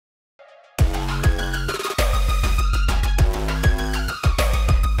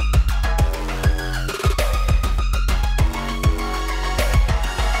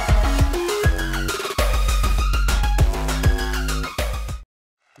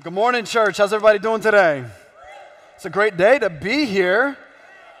Good morning, church. How's everybody doing today? It's a great day to be here.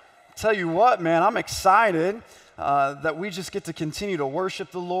 Tell you what, man, I'm excited that we just get to continue to worship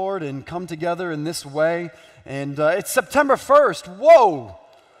the Lord and come together in this way. And it's September 1st. Whoa!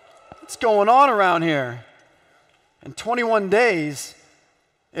 What's going on around here? In 21 days,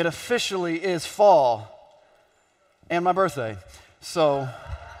 it officially is fall and my birthday. So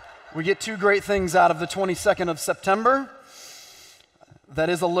we get two great things out of the 22nd of September. That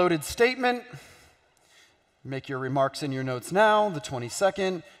is a loaded statement. Make your remarks in your notes now. The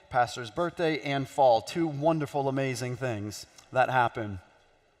 22nd, pastor's birthday, and fall. Two wonderful, amazing things that happen.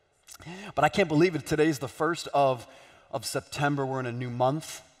 But I can't believe it. Today's the 1st of September. We're in a new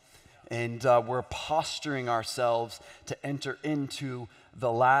month. And we're posturing ourselves to enter into the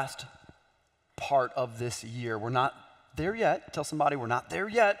last part of this year. We're not there yet. Tell somebody we're not there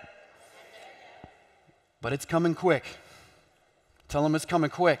yet. But it's coming quick. Tell them it's coming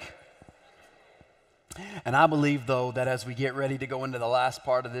quick. And I believe, though, that as we get ready to go into the last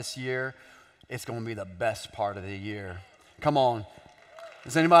part of this year, it's going to be the best part of the year. Come on.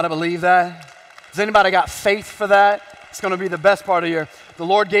 Does anybody believe that? Does anybody got faith for that? It's going to be the best part of the year. The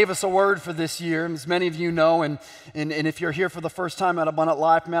Lord gave us a word for this year, as many of you know, and if you're here for the first time at Abundant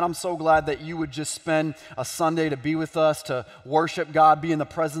Life, man, I'm so glad that you would just spend a Sunday to be with us, to worship God, be in the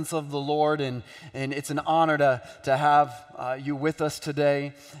presence of the Lord, and it's an honor to have you with us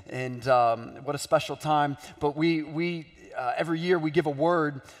today, and what a special time. But we every year we give a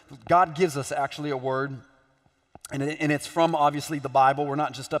word. God gives us actually a word. And it's from, obviously, the Bible. We're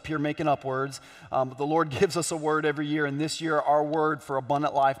not just up here making up words. But the Lord gives us a word every year. And this year, our word for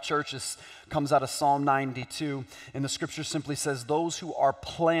Abundant Life Church comes out of Psalm 92. And the scripture simply says, "Those who are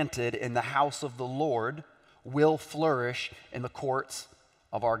planted in the house of the Lord will flourish in the courts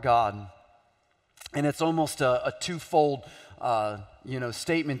of our God." And it's almost a twofold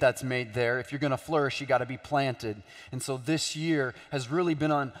statement that's made there. If you're going to flourish, you got to be planted. And so this year has really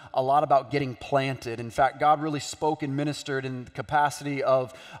been on a lot about getting planted. In fact, God really spoke and ministered in the capacity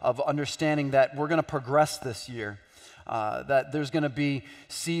of understanding that we're going to progress this year. That there's going to be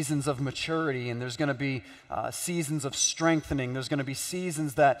seasons of maturity, and there's going to be seasons of strengthening. There's going to be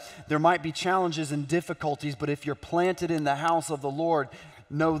seasons that there might be challenges and difficulties, but if you're planted in the house of the Lord,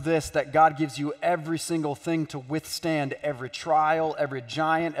 know this, that God gives you every single thing to withstand every trial, every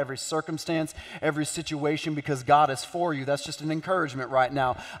giant, every circumstance, every situation, because God is for you. That's just an encouragement right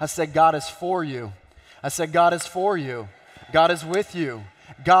now. I said God is for you. I said God is for you. God is with you.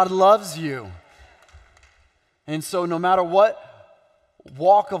 God loves you. And so no matter what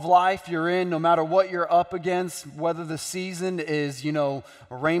walk of life you're in, no matter what you're up against, whether the season is,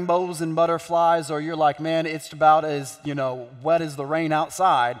 rainbows and butterflies, or you're like, man, it's about as, wet as the rain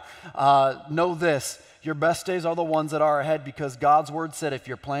outside, know this, your best days are the ones that are ahead, because God's word said if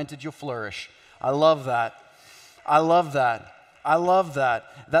you're planted, you'll flourish. I love that. I love that. I love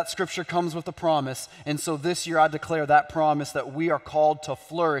that. That scripture comes with a promise. And so this year I declare that promise that we are called to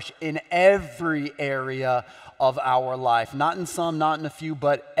flourish in every area of our life. Not in some, not in a few,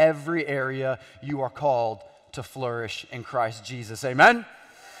 but every area you are called to flourish in Christ Jesus. Amen?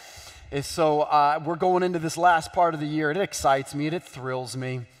 And so we're going into this last part of the year. It excites me. It thrills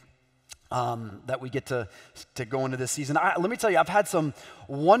me. That we get to go into this season. Let me tell you, I've had some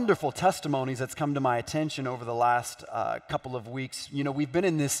wonderful testimonies that's come to my attention over the last couple of weeks. We've been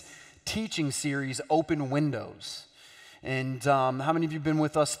in this teaching series, Open Windows. And how many of you have been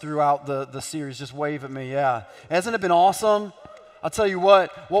with us throughout the series? Just wave at me, yeah. Hasn't it been awesome? I'll tell you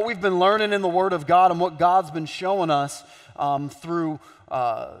what we've been learning in the Word of God and what God's been showing us through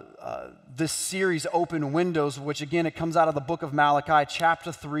this series, Open Windows, which again, it comes out of the book of Malachi,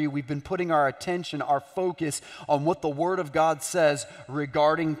 chapter 3. We've been putting our attention, our focus on what the Word of God says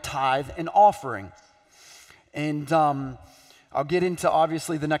regarding tithe and offering. And I'll get into,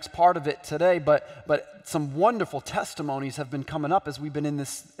 obviously, the next part of it today, but some wonderful testimonies have been coming up as we've been in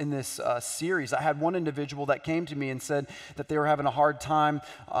this series. I had one individual that came to me and said that they were having a hard time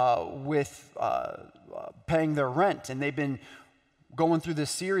with paying their rent, and they've been going through this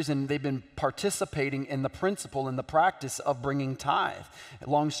series, and they've been participating in the principle and the practice of bringing tithe.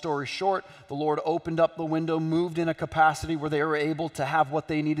 Long story short, the Lord opened up the window, moved in a capacity where they were able to have what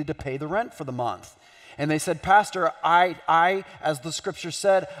they needed to pay the rent for the month. And they said, Pastor, I, as the scripture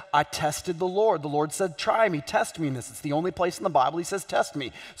said, I tested the Lord. The Lord said, try me, test me in this. It's the only place in the Bible he says, test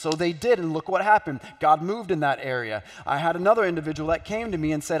me. So they did, and look what happened. God moved in that area. I had another individual that came to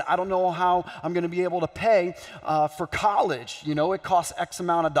me and said, I don't know how I'm going to be able to pay for college. You know, it costs X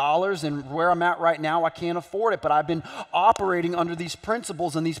amount of dollars, and where I'm at right now, I can't afford it. But I've been operating under these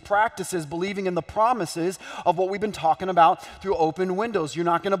principles and these practices, believing in the promises of what we've been talking about through open windows. You're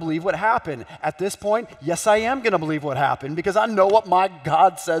not going to believe what happened. At this point, yes, I am going to believe what happened because I know what my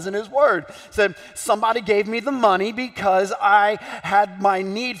God says in his word. Said somebody gave me the money because I had my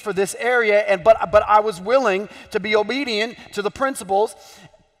need for this area, but I was willing to be obedient to the principles,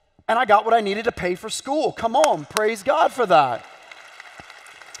 and I got what I needed to pay for school. Come on, praise God for that.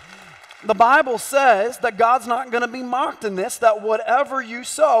 The Bible says that God's not going to be mocked in this, that whatever you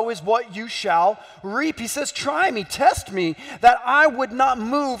sow is what you shall reap. He says, try me, test me, that I would not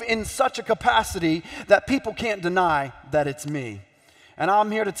move in such a capacity that people can't deny that it's me. And I'm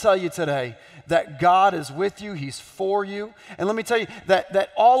here to tell you today that God is with you, he's for you. And let me tell you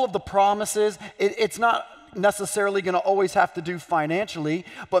that all of the promises, it's not necessarily going to always have to do financially,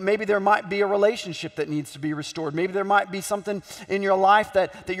 but maybe there might be a relationship that needs to be restored. Maybe there might be something in your life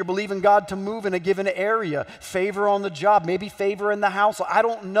that you're believing God to move in a given area, favor on the job, maybe favor in the house. I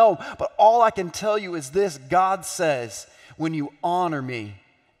don't know, but all I can tell you is this: God says, when you honor me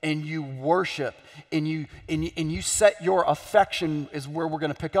and you worship and you set your affection, is where we're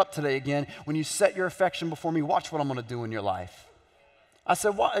going to pick up today again. When you set your affection before me, watch what I'm going to do in your life. I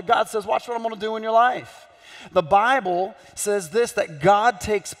said, God says, watch what I'm going to do in your life. The Bible says this, that God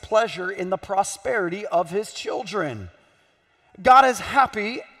takes pleasure in the prosperity of his children. God is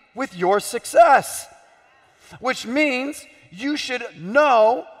happy with your success, which means you should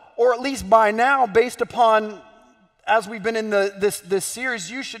know, or at least by now, based upon, as we've been in this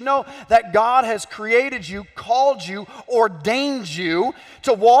series, you should know that God has created you, called you, ordained you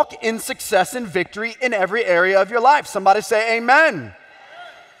to walk in success and victory in every area of your life. Somebody say amen.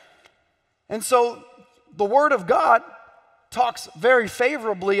 And so the Word of God talks very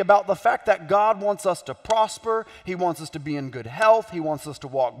favorably about the fact that God wants us to prosper. He wants us to be in good health. He wants us to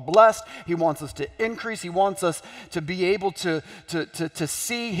walk blessed. He wants us to increase. He wants us to be able to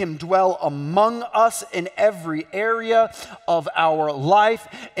see him dwell among us in every area of our life.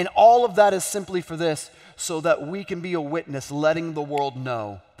 And all of that is simply for this, so that we can be a witness, letting the world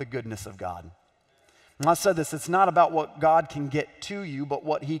know the goodness of God. And I said this, it's not about what God can get to you, but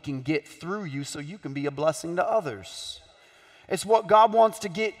what he can get through you so you can be a blessing to others. It's what God wants to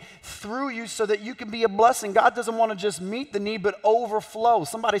get through you so that you can be a blessing. God doesn't want to just meet the need, but overflow.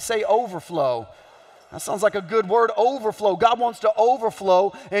 Somebody say overflow. That sounds like a good word, overflow. God wants to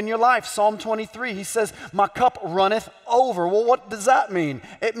overflow in your life. Psalm 23, he says, my cup runneth over. Well, what does that mean?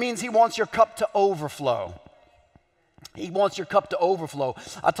 It means he wants your cup to overflow. He wants your cup to overflow.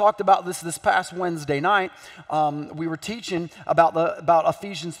 I talked about this past Wednesday night. We were teaching about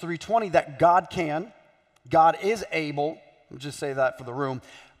Ephesians 3:20, that God is able. I'll just say that for the room.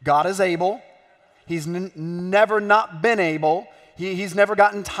 God is able. He's never not been able. He's never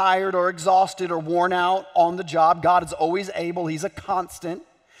gotten tired or exhausted or worn out on the job. God is always able. He's a constant.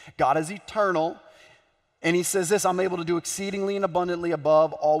 God is eternal. And he says this, I'm able to do exceedingly and abundantly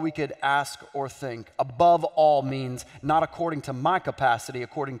above all we could ask or think. Above all means not according to my capacity,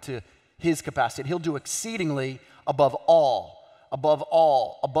 according to his capacity. He'll do exceedingly above all, above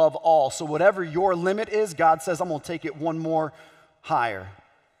all, above all. So whatever your limit is, God says, I'm going to take it one more higher.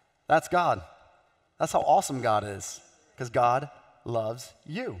 That's God. That's how awesome God is, because God loves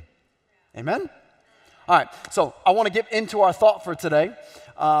you. Amen? All right, so I want to get into our thought for today.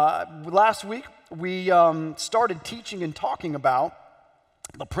 Last week, we started teaching and talking about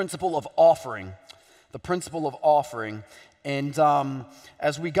the principle of offering. The principle of offering. And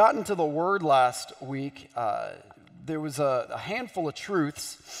as we got into the word last week, there was a handful of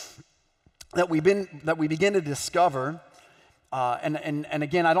truths that we began to discover. And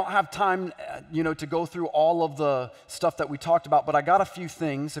again, I don't have time, to go through all of the stuff that we talked about, but I got a few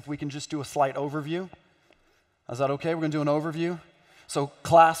things, if we can just do a slight overview. Is that okay? We're going to do an overview. So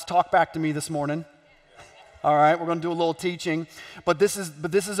class, talk back to me this morning. All right, we're going to do a little teaching, but this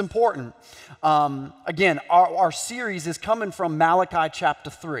is important. Again, our series is coming from Malachi chapter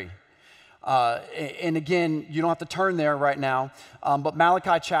 3. And again, you don't have to turn there right now, but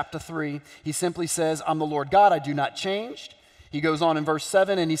Malachi chapter 3, he simply says, I'm the Lord God, I do not change. He goes on in verse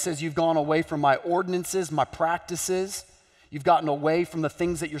 7 and he says, you've gone away from my ordinances, my practices. You've gotten away from the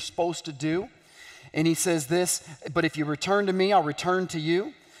things that you're supposed to do. And he says this, but if you return to me, I'll return to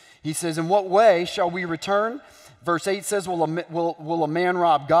you. He says, in what way shall we return? Verse 8 says, will a man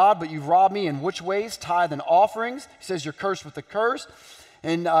rob God? But you've robbed me in which ways? Tithe and offerings. He says, you're cursed with the curse.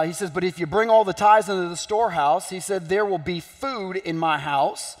 And he says, but if you bring all the tithes into the storehouse, he said, there will be food in my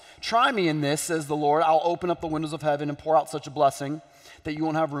house. Try me in this, says the Lord. I'll open up the windows of heaven and pour out such a blessing that you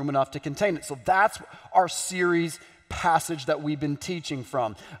won't have room enough to contain it. So that's our series passage that we've been teaching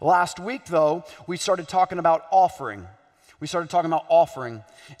from. Last week, though, we started talking about offering.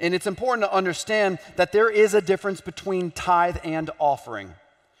 And it's important to understand that there is a difference between tithe and offering.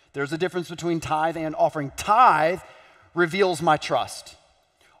 There's a difference between tithe and offering. Tithe reveals my trust.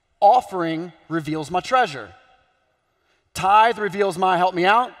 Offering reveals my treasure. Tithe reveals my, help me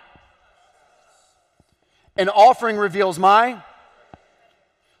out. And offering reveals my,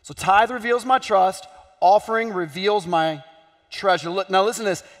 so tithe reveals my trust. Offering reveals my treasure. Now listen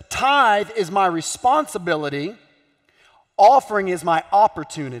to this. Tithe is my responsibility. Offering is my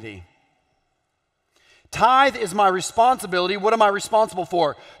opportunity. Tithe is my responsibility. What am I responsible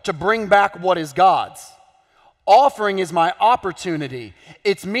for? To bring back what is God's. Offering is my opportunity.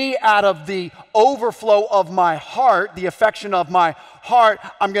 It's me out of the overflow of my heart, the affection of my heart.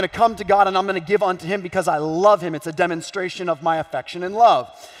 I'm going to come to God and I'm going to give unto him because I love him. It's a demonstration of my affection and love.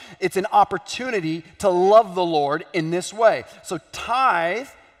 It's an opportunity to love the Lord in this way. So tithe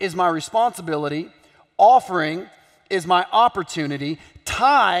is my responsibility. Offering is my opportunity.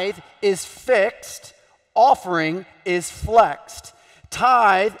 Tithe is fixed. Offering is flexed.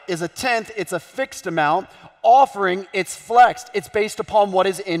 Tithe is a tenth. It's a fixed amount. Offering, it's flexed. It's based upon what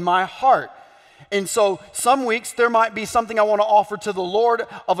is in my heart. And so some weeks there might be something I want to offer to the Lord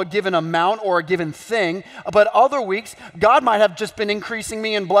of a given amount or a given thing. But other weeks, God might have just been increasing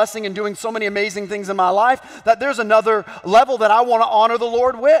me and blessing and doing so many amazing things in my life that there's another level that I want to honor the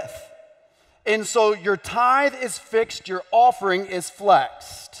Lord with. And so your tithe is fixed, your offering is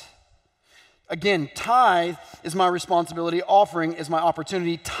flexed. Again, tithe is my responsibility, offering is my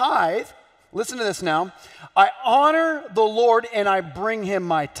opportunity. Tithe, listen to this now. I honor the Lord and I bring him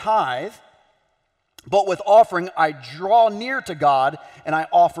my tithe, but with offering I draw near to God and I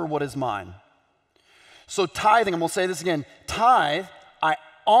offer what is mine. So tithing, I'm going to say this again. Tithe, I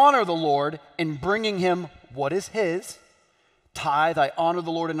honor the Lord in bringing him what is his. Tithe, I honor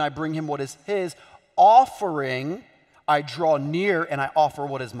the Lord and I bring him what is his. Offering, I draw near and I offer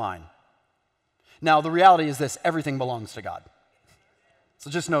what is mine. Now, the reality is this, everything belongs to God. So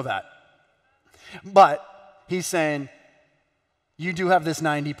just know that. But he's saying, you do have this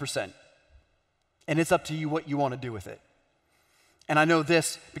 90%. And it's up to you what you want to do with it. And I know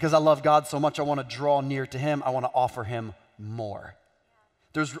this, because I love God so much, I want to draw near to him. I want to offer him more.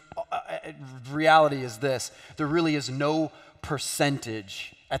 Reality is this, there really is no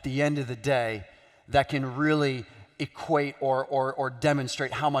percentage at the end of the day that can really equate or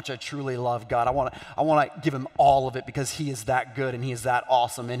demonstrate how much I truly love God. I want to give him all of it because he is that good and he is that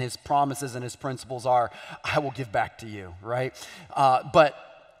awesome, and his promises and his principles are, I will give back to you, right? But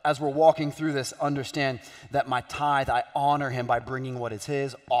as we're walking through this, understand that my tithe, I honor him by bringing what is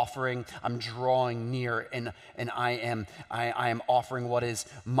his. Offering, I'm drawing near, and I am offering what is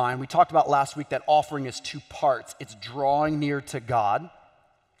mine. We talked about last week that offering is two parts. It's drawing near to God,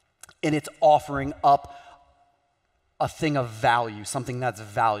 and it's offering up a thing of value, something that's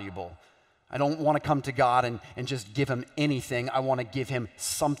valuable. I don't want to come to God and just give him anything. I want to give him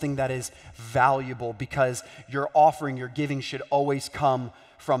something that is valuable, because your offering, your giving should always come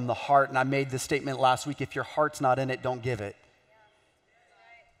from the heart. And I made this statement last week, if your heart's not in it, don't give it.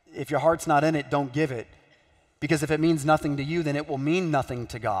 If your heart's not in it, don't give it. Because if it means nothing to you, then it will mean nothing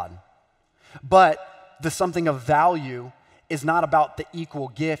to God. But the something of value is not about the equal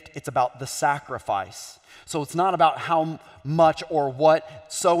gift, it's about the sacrifice. So it's not about how much or what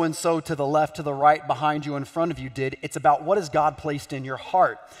so-and-so to the left, to the right, behind you, in front of you did. It's about what has God placed in your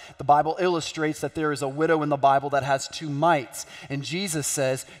heart. The Bible illustrates that there is a widow in the Bible that has 2 mites. And Jesus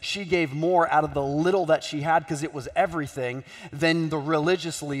says she gave more out of the little that she had, because it was everything, than the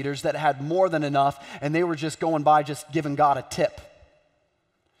religious leaders that had more than enough, and they were just going by just giving God a tip.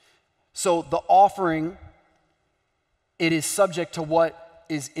 So the offering, it is subject to what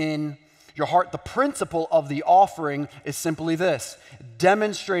is in your heart. The principle of the offering is simply this: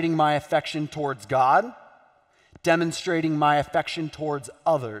 demonstrating my affection towards God, demonstrating my affection towards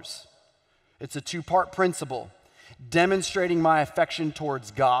others. It's a 2-part principle. Demonstrating my affection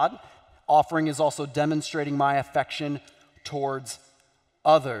towards God. Offering is also demonstrating my affection towards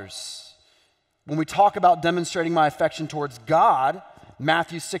others. When we talk about demonstrating my affection towards God,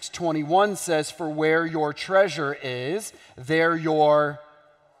 Matthew 6:21 says, for where your treasure is, there your,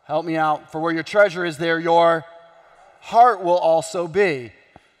 help me out, for where your treasure is, there your heart will also be.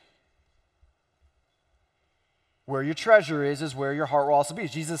 Where your treasure is where your heart will also be.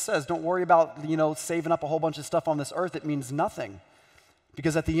 Jesus says, don't worry about, saving up a whole bunch of stuff on this earth. It means nothing.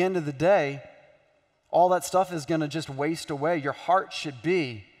 Because at the end of the day, all that stuff is going to just waste away. Your heart should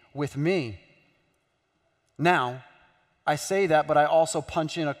be with me. Now, I say that, but I also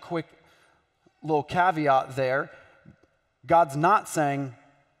punch in a quick little caveat there. God's not saying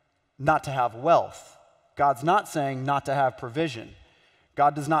not to have wealth. God's not saying not to have provision.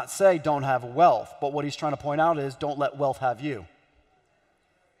 God does not say don't have wealth, but what he's trying to point out is don't let wealth have you.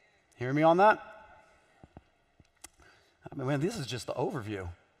 Hear me on that? I mean, man, this is just the overview.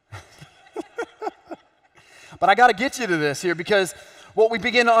 But I got to get you to this here, because what we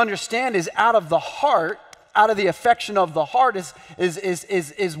begin to understand is out of the heart, out of the affection of the heart is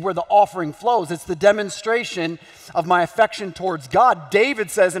where the offering flows. It's the demonstration of my affection towards God.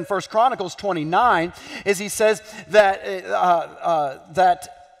 David says in 1 Chronicles 29, he says that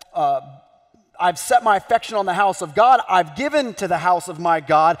I've set my affection on the house of God. I've given to the house of my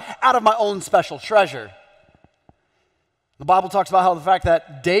God out of my own special treasure. The Bible talks about how the fact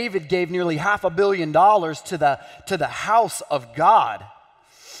that David gave nearly $500 million to the house of God.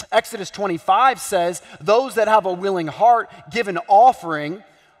 Exodus 25 says, those that have a willing heart give an offering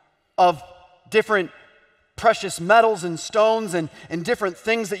of different precious metals and stones and different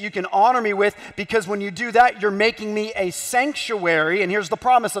things that you can honor me with, because when you do that, you're making me a sanctuary. And here's the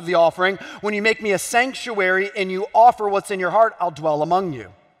promise of the offering. When you make me a sanctuary and you offer what's in your heart, I'll dwell among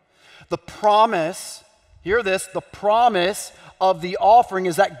you. The promise, hear this, the promise of the offering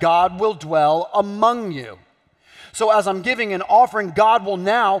is that God will dwell among you. So as I'm giving an offering, God will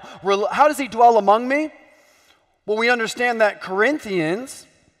now, how does he dwell among me? Well, we understand that Corinthians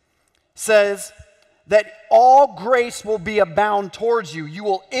says that all grace will be abound towards you. You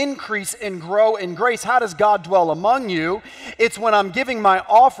will increase and grow in grace. How does God dwell among you? It's when I'm giving my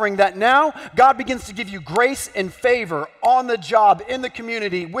offering that now God begins to give you grace and favor on the job, in the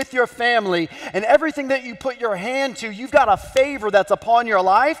community, with your family, and everything that you put your hand to, you've got a favor that's upon your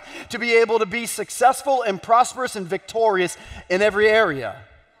life to be able to be successful and prosperous and victorious in every area.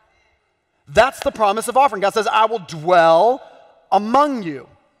 That's the promise of offering. God says, I will dwell among you.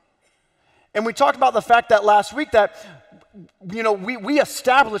 And we talked about the fact that last week that, we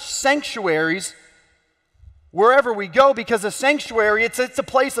establish sanctuaries wherever we go, because a sanctuary, it's a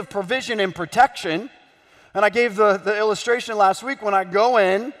place of provision and protection. And I gave the illustration last week. When I go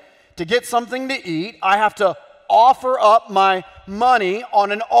in to get something to eat, I have to offer up my money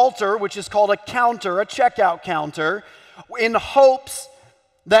on an altar, which is called a counter, a checkout counter, in hopes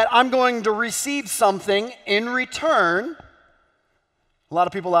that I'm going to receive something in return. A lot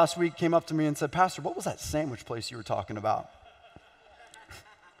of people last week came up to me and said, Pastor, what was that sandwich place you were talking about?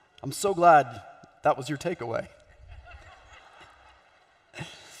 I'm so glad that was your takeaway.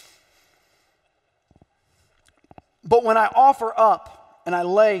 But when I offer up and I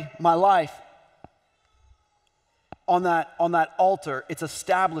lay my life on that altar, it's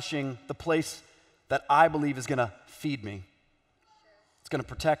establishing the place that I believe is going to feed me. It's going to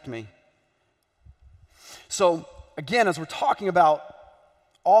protect me. So again, as we're talking about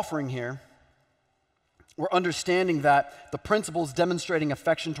offering here, we're understanding that the principle is demonstrating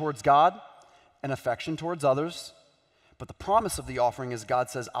affection towards God and affection towards others. But the promise of the offering is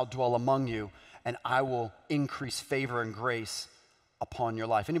God says, I'll dwell among you and I will increase favor and grace upon your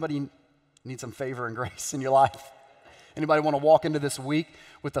life. Anybody need some favor and grace in your life? Anybody want to walk into this week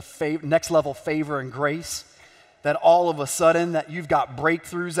with the next level favor and grace? That all of a sudden that you've got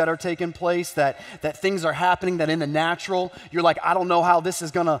breakthroughs that are taking place, that things are happening, that in the natural, you're like, I don't know how this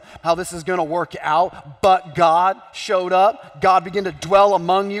is gonna work out, but God showed up. God began to dwell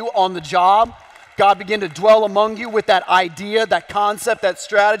among you on the job. God began to dwell among you with that idea, that concept, that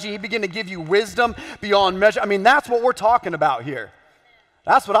strategy. He began to give you wisdom beyond measure. I mean, that's what we're talking about here.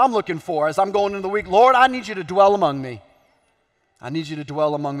 That's what I'm looking for as I'm going into the week. Lord, I need you to dwell among me. I need you to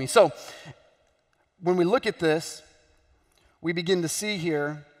dwell among me. So, when we look at this, we begin to see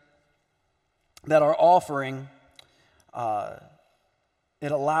here that our offering,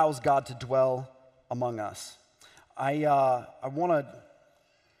 it allows God to dwell among us. I want to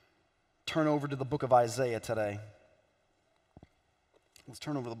turn over to the book of Isaiah today. Let's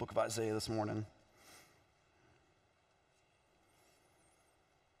turn over to the book of Isaiah this morning.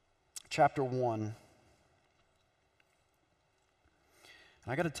 Chapter 1.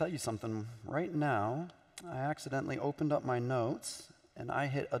 I got to tell you something. Right now, I accidentally opened up my notes and I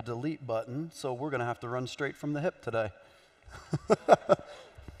hit a delete button, so we're going to have to run straight from the hip today.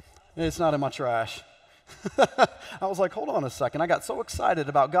 It's not in my trash. I was like, hold on a second. I got so excited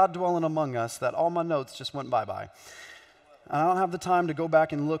about God dwelling among us that all my notes just went bye-bye. I don't have the time to go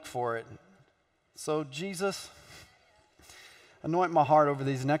back and look for it. So, Jesus, anoint my heart over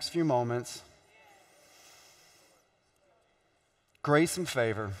these next few moments. Grace and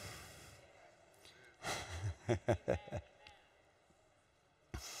favor.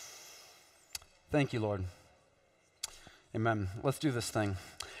 Thank you, Lord. Amen. Let's do this thing.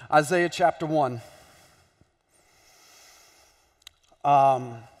 Isaiah chapter 1. What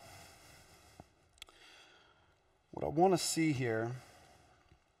I want to see here,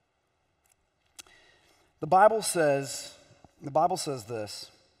 the Bible says this: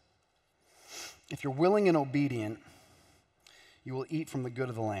 if you're willing and obedient, you will eat from the good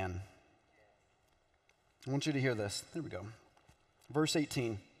of the land. I want you to hear this. There we go. Verse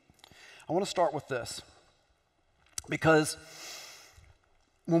 18. I want to start with this, because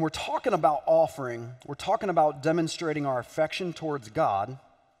when we're talking about offering, we're talking about demonstrating our affection towards God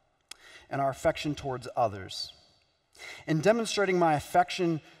and our affection towards others. In demonstrating my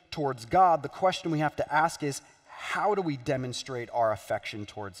affection towards God, the question we have to ask is, how do we demonstrate our affection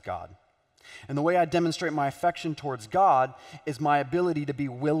towards God? And the way I demonstrate my affection towards God is my ability to be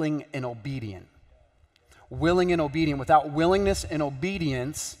willing and obedient. Willing and obedient. Without willingness and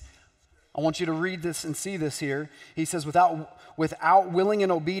obedience, I want you to read this and see this here. He says, without willing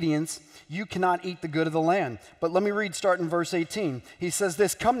and obedience, you cannot eat the good of the land. But let me read, start in verse 18. He says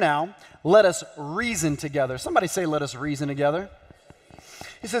this: come now, let us reason together. Somebody say, let us reason together.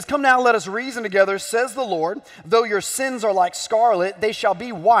 He says, come now, let us reason together, says the Lord. Though your sins are like scarlet, they shall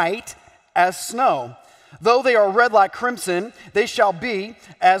be white as snow. Though they are red like crimson, they shall be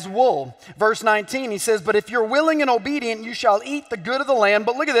as wool. Verse 19, he says, but if you're willing and obedient, you shall eat the good of the land.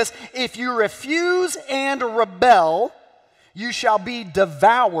 But look at this: if you refuse and rebel, you shall be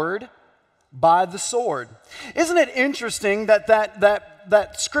devoured by the sword. Isn't it interesting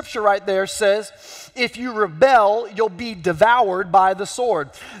that scripture right there says, if you rebel, you'll be devoured by the sword?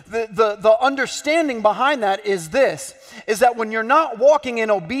 The understanding behind that is this, is that when you're not walking in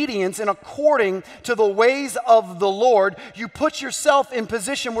obedience and according to the ways of the Lord, you put yourself in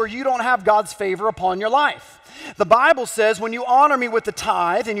position where you don't have God's favor upon your life. The Bible says, when you honor me with the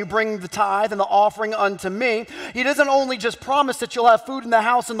tithe and you bring the tithe and the offering unto me, he doesn't only just promise that you'll have food in the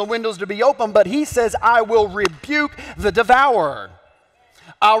house and the windows to be open, but he says, I will rebuke the devourer.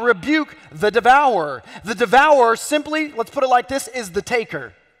 I'll rebuke the devourer. The devourer, simply, let's put it like this, is the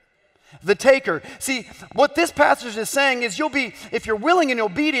taker. The taker. See, what this passage is saying is if you're willing and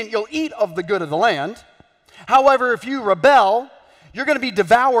obedient, you'll eat of the good of the land. However, if you rebel, you're going to be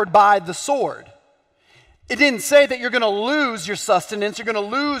devoured by the sword. It didn't say that you're going to lose your sustenance, you're going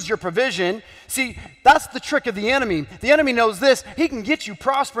to lose your provision. See, that's the trick of the enemy. The enemy knows this: he can get you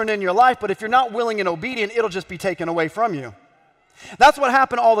prospering in your life, but if you're not willing and obedient, it'll just be taken away from you. That's what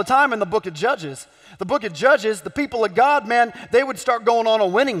happened all the time in the book of Judges. The book of Judges, the people of God, man, they would start going on a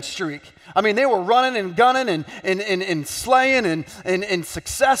winning streak. I mean, they were running and gunning and slaying and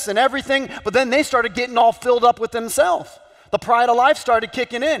success and everything, but then they started getting all filled up with themselves. The pride of life started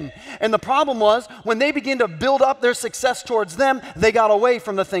kicking in. And the problem was, when they began to build up their success towards them, they got away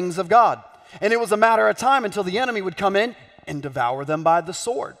from the things of God. And it was a matter of time until the enemy would come in and devour them by the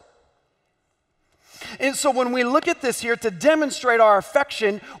sword. And so when we look at this here, to demonstrate our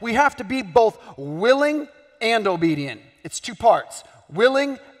affection, we have to be both willing and obedient. It's two parts: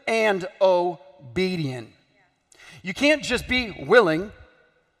 willing and obedient. You can't just be willing.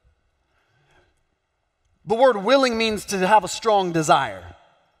 The word willing means to have a strong desire. Have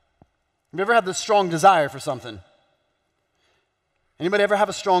you ever had this strong desire for something? Anybody ever have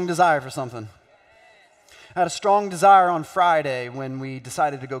a strong desire for something? I had a strong desire on Friday when we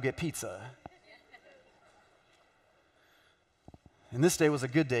decided to go get pizza. And this day was a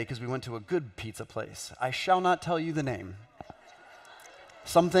good day because we went to a good pizza place. I shall not tell you the name.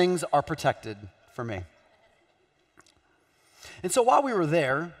 Some things are protected for me. And so while we were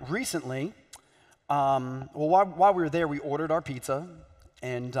there recently, while we were there, we ordered our pizza,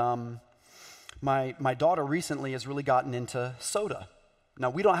 and my daughter recently has really gotten into soda.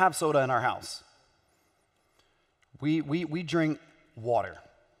 Now, we don't have soda in our house. We drink water.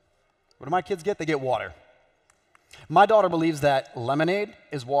 What do my kids get? They get water. My daughter believes that lemonade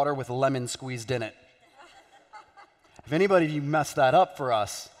is water with lemon squeezed in it. If anybody of you messed that up for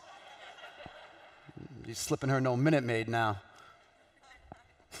us, you're slipping her no Minute Maid now.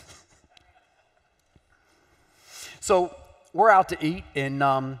 So we're out to eat,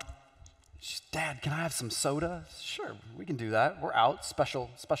 and she's, Dad, can I have some soda? Sure, we can do that. We're out, special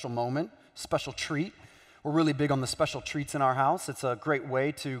moment, special treat. We're really big on the special treats in our house. It's a great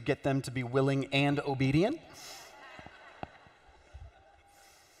way to get them to be willing and obedient.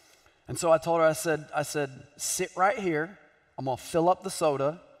 And so I told her, I said, sit right here. I'm going to fill up the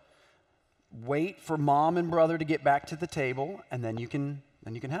soda. wait for mom and brother to get back to the table, and then you can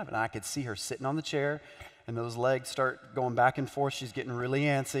have it. And I could see her sitting on the chair, and those legs start going back and forth. She's getting really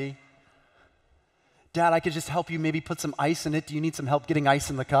antsy. Dad, I could just help you maybe put some ice in it. Do you need some help getting ice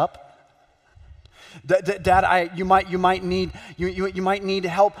in the cup? Dad, you might need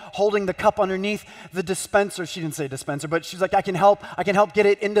help holding the cup underneath the dispenser. She didn't say dispenser, but she's like, I can help get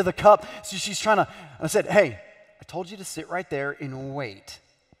it into the cup. So she's trying to, and I said, hey, I told you to sit right there and wait.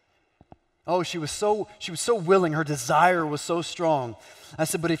 Oh, she was so willing. Her desire was so strong. I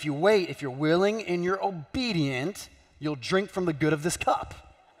said, but if you wait, if you're willing and you're obedient, you'll drink from the good of this cup.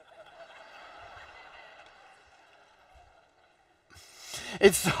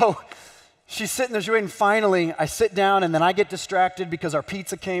 And so she's sitting there, she's waiting. Finally, I sit down, and then I get distracted because our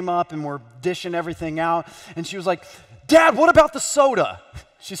pizza came up, and we're dishing everything out. And she was like, Dad, what about the soda?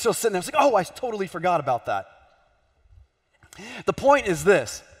 She's still sitting there. I was like, oh, I totally forgot about that. The point is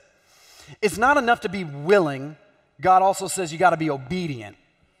this. It's not enough to be willing. God also says you got to be obedient.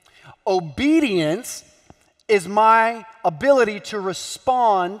 Obedience is my ability to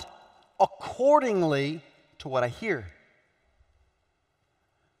respond accordingly to what I hear.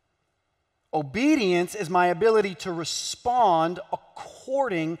 Obedience is my ability to respond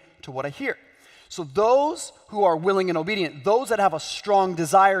according to what I hear. So those who are willing and obedient, those that have a strong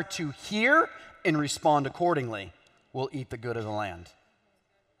desire to hear and respond accordingly, will eat the good of the land.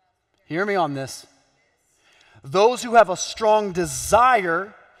 Hear me on this. Those who have a strong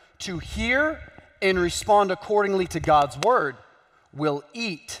desire to hear and respond accordingly to God's word will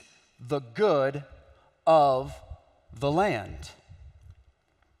eat the good of the land.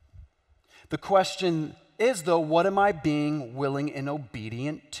 The question is, though, what am I being willing and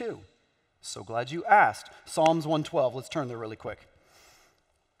obedient to? So glad you asked. Psalms 112. Let's turn there really quick.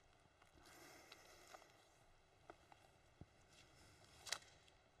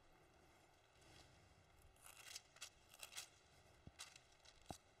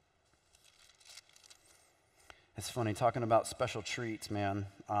 It's funny talking about special treats, man,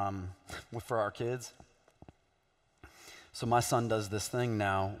 for our kids. So my son does this thing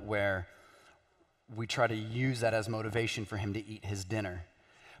now where we try to use that as motivation for him to eat his dinner.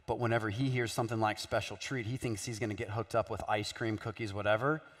 But whenever he hears something like special treat, he thinks he's going to get hooked up with ice cream, cookies,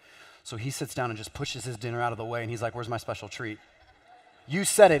 whatever. So he sits down and just pushes his dinner out of the way, and he's like, where's my special treat? You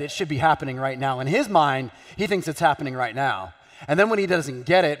said it should be happening right now. In his mind, he thinks it's happening right now. And then when he doesn't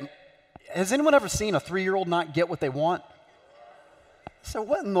get it, has anyone ever seen a 3-year-old not get what they want? So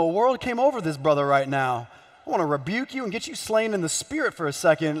what in the world came over this brother right now? I want to rebuke you and get you slain in the spirit for a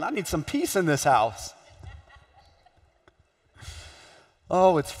second. I need some peace in this house.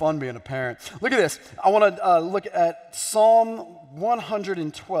 Oh, it's fun being a parent. Look at this. I want to look at Psalm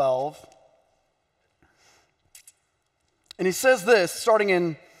 112. And he says this, starting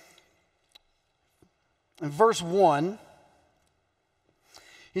in verse 1.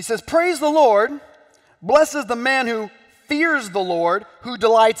 He says, praise the Lord. Blessed is the man who fears the Lord, who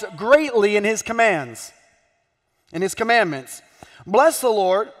delights greatly in his commands. In his commandments. Bless the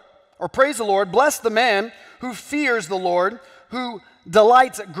Lord, or praise the Lord, bless the man who fears the Lord, who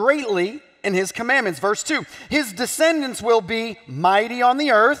delights greatly in his commandments. Verse 2, his descendants will be mighty on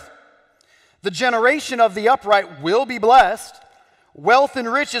the earth. The generation of the upright will be blessed. Wealth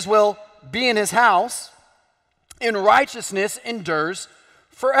and riches will be in his house, and righteousness endures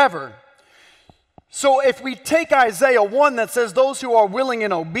forever. So if we take Isaiah 1 that says those who are willing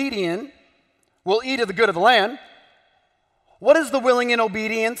and obedient will eat of the good of the land, what is the willing and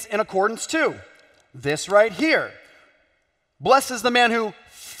obedience in accordance to? This right here. Blessed is the man who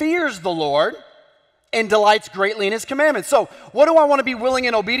fears the Lord and delights greatly in his commandments. So what do I want to be willing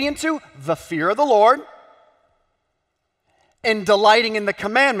and obedient to? The fear of the Lord and delighting in the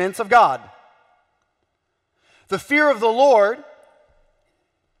commandments of God. The fear of the Lord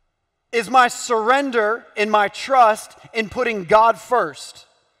is my surrender and my trust in putting God first.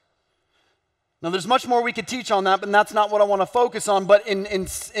 Now, there's much more we could teach on that, but that's not what I want to focus on. But in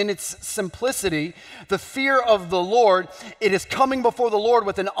its simplicity, the fear of the Lord, it is coming before the Lord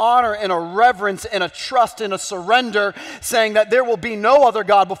with an honor and a reverence and a trust and a surrender, saying that there will be no other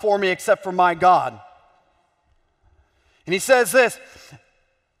God before me except for my God. And he says this,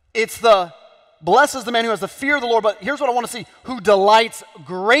 it's the, blessed is the man who has the fear of the Lord, but here's what I want to see, who delights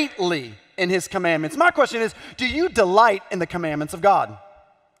greatly in his commandments. My question is, do you delight in the commandments of God?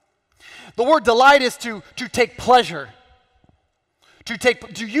 The word delight is to take pleasure. Do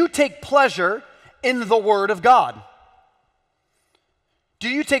you take pleasure in the Word of God? Do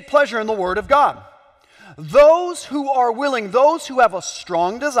you take pleasure in the Word of God? Those who are willing, those who have a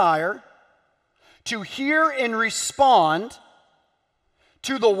strong desire to hear and respond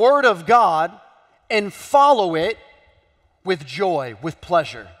to the Word of God and follow it with joy, with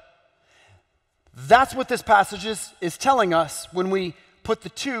pleasure. That's what this passage is telling us when we put the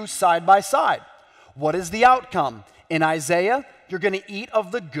two side by side. What is the outcome? In Isaiah, you're going to eat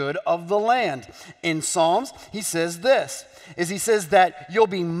of the good of the land. In Psalms, he says this, he says that you'll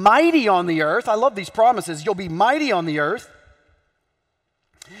be mighty on the earth. I love these promises. You'll be mighty on the earth.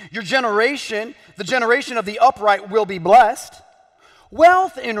 Your generation, the generation of the upright, will be blessed.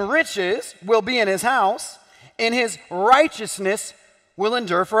 Wealth and riches will be in his house, and his righteousness will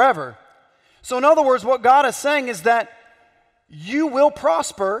endure forever. So in other words, what God is saying is that you will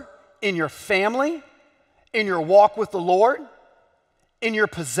prosper in your family, in your walk with the Lord, in your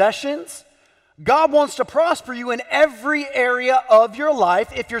possessions. God wants to prosper you in every area of your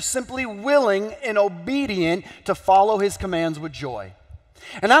life if you're simply willing and obedient to follow his commands with joy.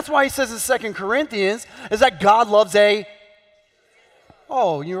 And that's why he says in 2 Corinthians is that God loves you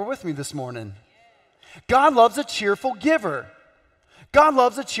were with me this morning. God loves a cheerful giver. God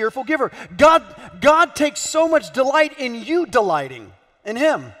loves a cheerful giver. God takes so much delight in you delighting in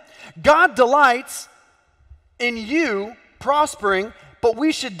him. God delights in you prospering, but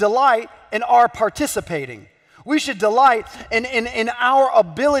we should delight in our participating. We should delight in our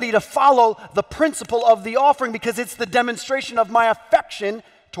ability to follow the principle of the offering because it's the demonstration of my affection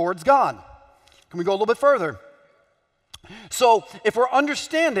towards God. Can we go a little bit further? So if we're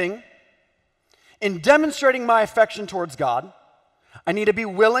understanding in demonstrating my affection towards God, I need to be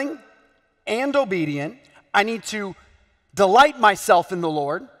willing and obedient. I need to delight myself in the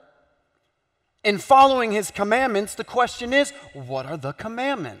Lord. In following his commandments, the question is, what are the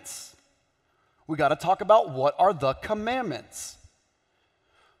commandments? We got to talk about what are the commandments.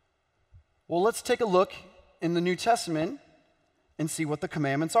 Well, let's take a look in the New Testament and see what the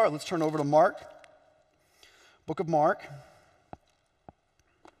commandments are. Let's turn over to Mark, book of Mark,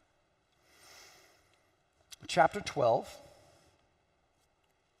 chapter 12.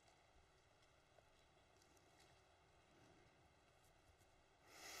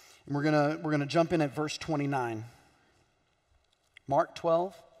 And we're gonna jump in at verse 29. Mark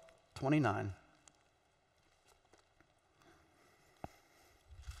 12, 29.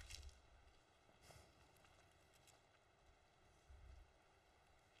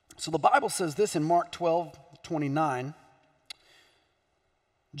 So the Bible says this in Mark 12, 29.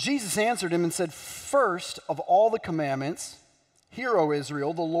 Jesus answered him and said, "First of all the commandments, hear, O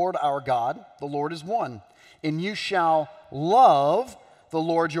Israel, the Lord our God, the Lord is one. And you shall love the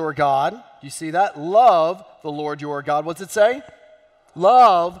Lord your God." You see that? Love the Lord your God. What's it say?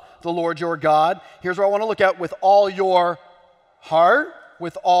 Love the Lord your God. Here's where I want to look at: with all your heart,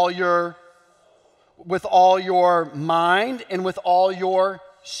 with all your mind, and with all your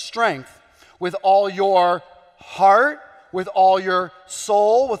strength. With all your heart, with all your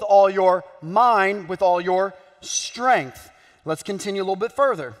soul, with all your mind, with all your strength. Let's continue a little bit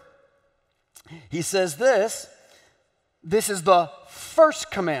further. He says this is the first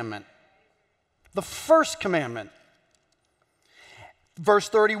commandment. The first commandment. Verse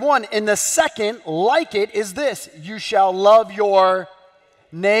 31, and the second, like it, is this: you shall love your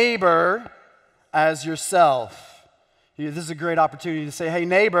neighbor as yourself. This is a great opportunity to say, hey,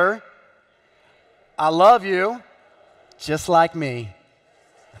 neighbor, I love you just like me.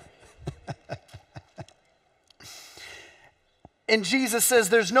 And Jesus says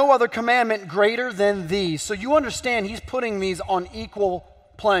there's no other commandment greater than these. So you understand he's putting these on equal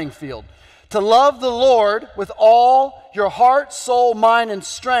playing field. To love the Lord with all your heart, soul, mind, and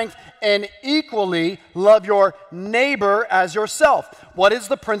strength, and equally love your neighbor as yourself. What is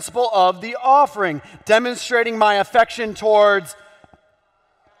the principle of the offering? Demonstrating my affection towards,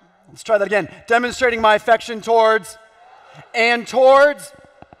 let's try that again. Demonstrating my affection towards, and towards,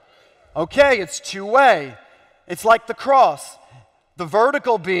 okay, it's two-way. It's like the cross. The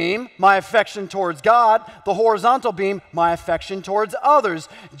vertical beam, my affection towards God. The horizontal beam, my affection towards others.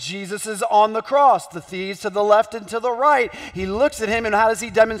 Jesus is on the cross. The thieves to the left and to the right. He looks at him, and how does he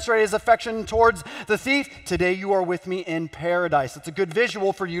demonstrate his affection towards the thief? Today you are with me in paradise. It's a good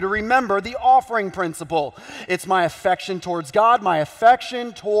visual for you to remember the offering principle. It's my affection towards God, my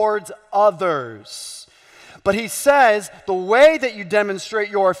affection towards others. But he says the way that you demonstrate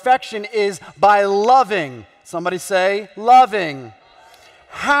your affection is by loving. Somebody say, loving.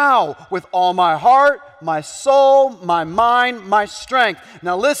 How? With all my heart, my soul, my mind, my strength.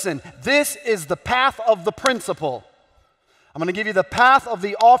 Now listen, this is the path of the principle. I'm going to give you the path of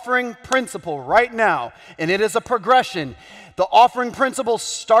the offering principle right now, and it is a progression. The offering principle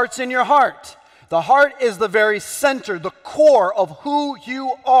starts in your heart. The heart is the very center, the core of who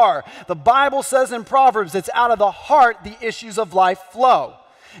you are. The Bible says in Proverbs, it's out of the heart the issues of life flow.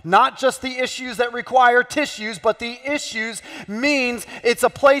 Not just the issues that require tissues, but the issues means it's a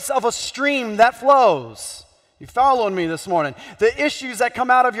place of a stream that flows. You following me this morning? The issues that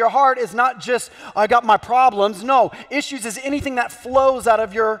come out of your heart is not just, I got my problems. No, issues is anything that flows out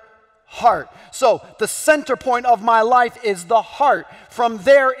of your heart. So the center point of my life is the heart. From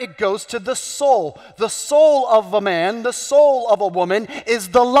there it goes to the soul. The soul of a man, the soul of a woman is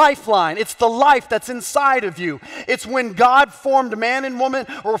the lifeline. It's the life that's inside of you. It's when God formed man and woman,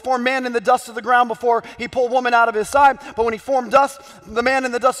 or formed man in the dust of the ground before he pulled woman out of his side. But when he formed the man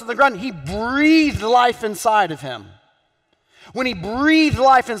in the dust of the ground, he breathed life inside of him. When he breathed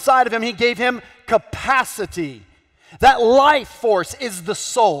life inside of him, he gave him capacity. That life force is the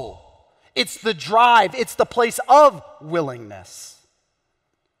soul. It's the drive. It's the place of willingness.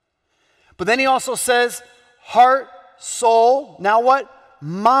 But then he also says heart, soul, now what?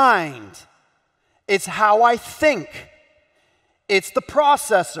 Mind. It's how I think. It's the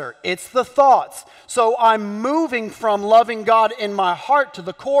processor. It's the thoughts. So I'm moving from loving God in my heart to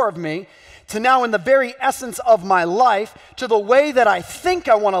the core of me to now in the very essence of my life to the way that I think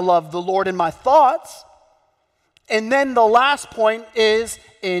I want to love the Lord in my thoughts. And then the last point is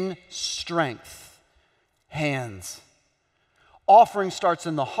in strength. Hands. Offering starts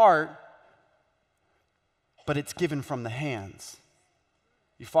in the heart, but it's given from the hands.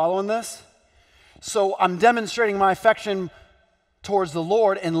 You following this? So I'm demonstrating my affection towards the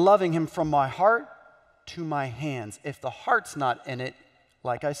Lord and loving him from my heart to my hands. If the heart's not in it,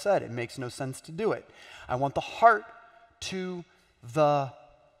 like I said, it makes no sense to do it. I want the heart to the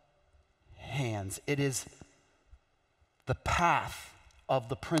hands. It is the path of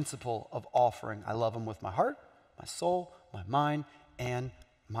the principle of offering. I love him with my heart, my soul, my mind, and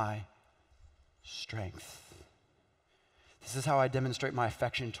my strength. This is how I demonstrate my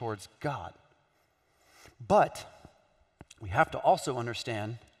affection towards God. But we have to also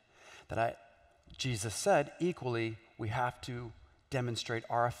understand that Jesus said equally, we have to demonstrate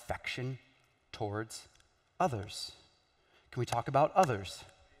our affection towards others. Can we talk about others?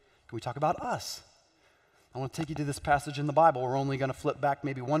 Can we talk about us? I want to take you to this passage in the Bible. We're only going to flip back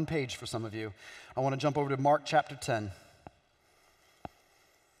maybe one page for some of you. I want to jump over to Mark chapter 10.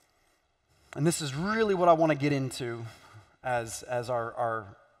 And this is really what I want to get into as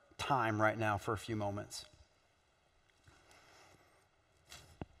our time right now for a few moments.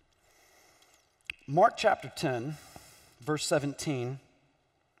 Mark chapter 10, verse 17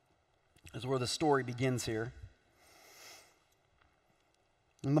 is where the story begins here.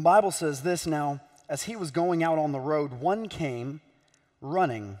 And the Bible says this, now, as he was going out on the road, one came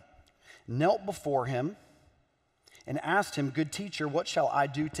running, knelt before him, and asked him, "Good teacher, what shall I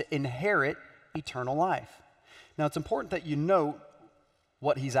do to inherit eternal life?" Now, it's important that you note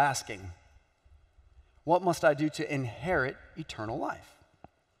what he's asking. What must I do to inherit eternal life?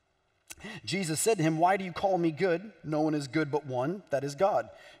 Jesus said to him, "Why do you call me good? No one is good but one, that is God.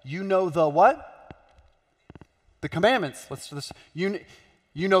 You know the what? The commandments."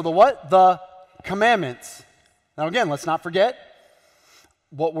 You know the what? The commandments. Now again, let's not forget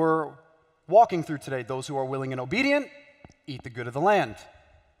what we're walking through today. Those who are willing and obedient eat the good of the land.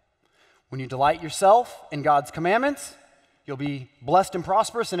 When you delight yourself in God's commandments, you'll be blessed and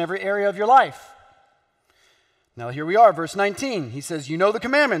prosperous in every area of your life. Now here we are, verse 19. He says, "You know the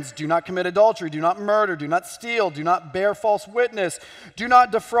commandments. Do not commit adultery. Do not murder. Do not steal. Do not bear false witness. Do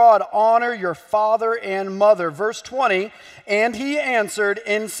not defraud. Honor your father and mother." Verse 20, "And he answered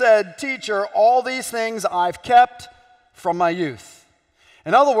and said, 'Teacher, all these things I've kept from my youth.'"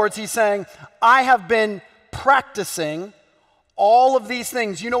 In other words, he's saying, I have been practicing all of these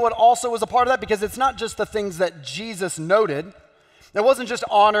things. You know what also was a part of that? Because it's not just the things that Jesus noted. It wasn't just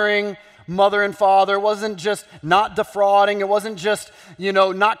honoring mother and father. It wasn't just not defrauding. It wasn't just,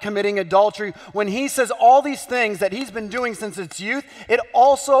 not committing adultery. When he says all these things that he's been doing since its youth, it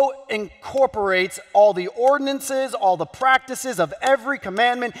also incorporates all the ordinances, all the practices of every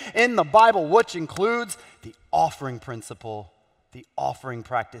commandment in the Bible, which includes the offering principle, the offering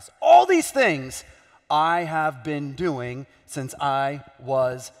practice. All these things I have been doing since I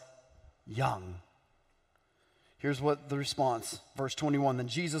was young. Here's what the response, verse 21. "Then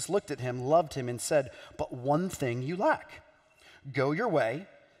Jesus looked at him, loved him, and said, 'But one thing you lack. Go your way,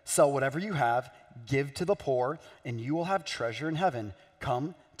 sell whatever you have, give to the poor, and you will have treasure in heaven.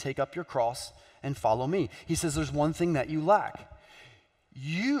 Come, take up your cross, and follow me.'" He says there's one thing that you lack.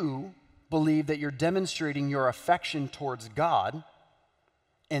 You believe that you're demonstrating your affection towards God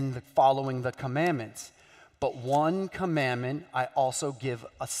in following the commandments. But one commandment I also give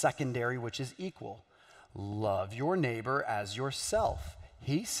a secondary, which is equal. Love your neighbor as yourself.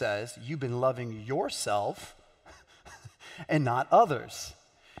 He says you've been loving yourself and not others.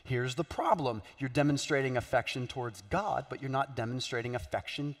 Here's the problem. You're demonstrating affection towards God, but you're not demonstrating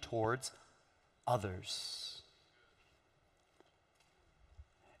affection towards others.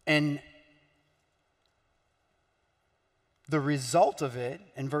 And the result of it,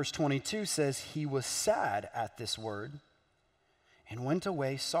 in verse 22, says he was sad at this word and went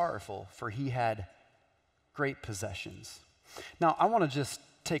away sorrowful, for he had great possessions. Now, I want to just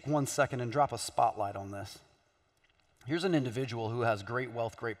take 1 second and drop a spotlight on this. Here's an individual who has great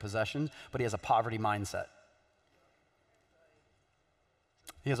wealth, great possessions, but he has a poverty mindset.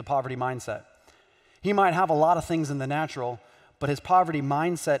 He has a poverty mindset. He might have a lot of things in the natural, but his poverty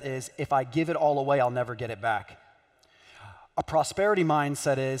mindset is, if I give it all away, I'll never get it back. A prosperity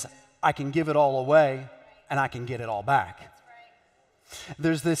mindset is, I can give it all away and I can get it all back.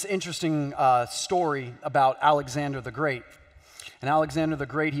 There's this interesting story about Alexander the Great. And Alexander the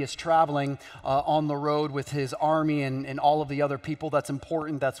Great, he is traveling on the road with his army and all of the other people that's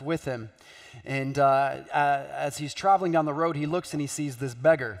important that's with him. And as he's traveling down the road, he looks and he sees this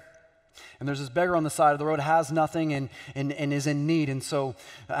beggar. And there's this beggar on the side of the road, has nothing and is in need. And so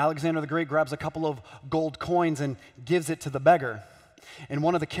Alexander the Great grabs a couple of gold coins and gives it to the beggar. And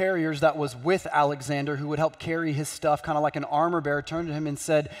one of the carriers that was with Alexander, who would help carry his stuff, kind of like an armor bearer, turned to him and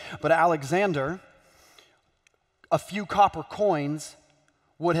said, "But Alexander, a few copper coins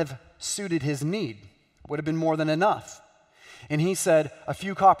would have suited his need, would have been more than enough." And he said, "A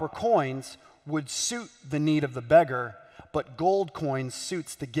few copper coins would suit the need of the beggar, but gold coins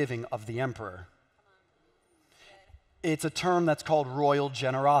suits the giving of the emperor." It's a term that's called royal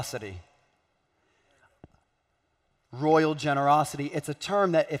generosity. Royal generosity. It's a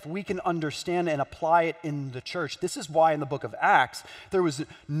term that if we can understand and apply it in the church, this is why in the book of Acts there was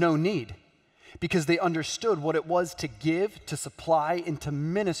no need, because they understood what it was to give, to supply, and to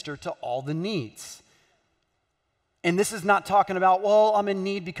minister to all the needs. And this is not talking about, well, I'm in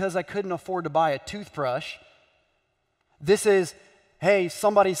need because I couldn't afford to buy a toothbrush. This is, hey,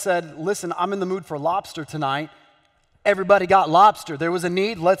 somebody said, listen, I'm in the mood for lobster tonight. Everybody got lobster. There was a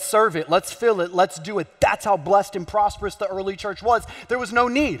need. Let's serve it. Let's fill it. Let's do it. That's how blessed and prosperous the early church was. There was no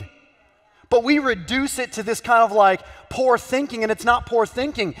need. But we reduce it to this kind of like poor thinking, and it's not poor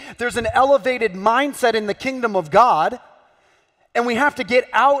thinking. There's an elevated mindset in the kingdom of God, and we have to get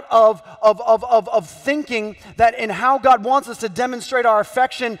out of thinking that in how God wants us to demonstrate our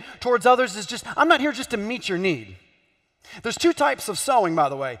affection towards others is just, I'm not here just to meet your need. There's two types of sowing, by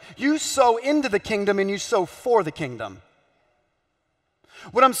the way. You sow into the kingdom and you sow for the kingdom.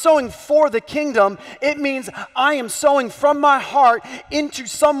 When I'm sowing for the kingdom, it means I am sowing from my heart into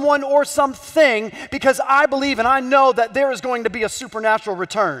someone or something because I believe and I know that there is going to be a supernatural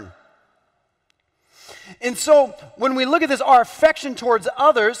return. And so when we look at this, our affection towards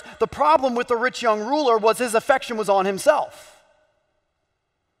others, the problem with the rich young ruler was his affection was on himself.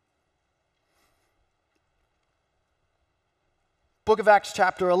 Book of Acts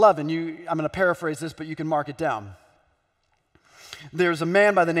chapter 11, I'm going to paraphrase this, but you can mark it down. There's a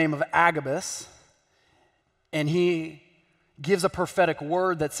man by the name of Agabus, and he gives a prophetic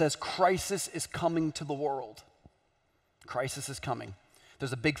word that says, crisis is coming to the world. Crisis is coming.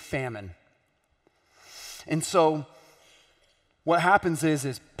 There's a big famine. And so what happens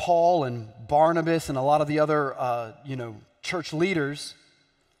is Paul and Barnabas and a lot of the other, church leaders,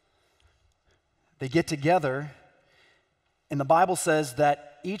 they get together, and the Bible says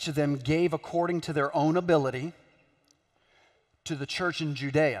that each of them gave according to their own ability to the church in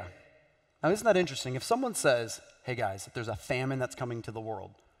Judea. Now, isn't that interesting? If someone says, hey guys, there's a famine that's coming to the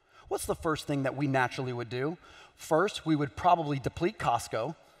world, what's the first thing that we naturally would do? First, we would probably deplete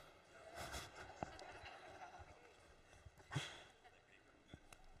Costco.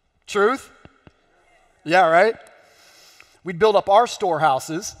 Truth? Yeah, right? We'd build up our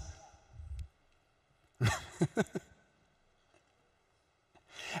storehouses.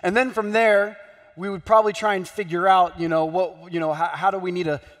 And then from there, we would probably try and figure out, how do we need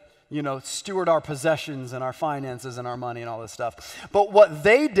to, steward our possessions and our finances and our money and all this stuff. But what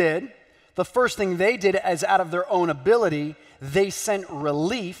they did, the first thing they did as out of their own ability, they sent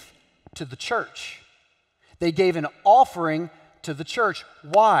relief to the church. They gave an offering to the church.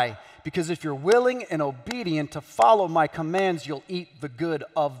 Why? Because if you're willing and obedient to follow my commands, you'll eat the good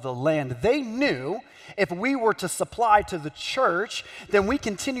of the land. They knew if we were to supply to the church, then we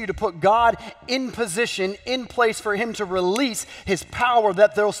continue to put God in position, in place for him to release his power,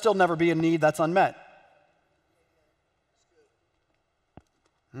 that there'll still never be a need that's unmet.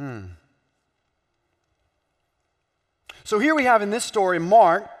 So here we have in this story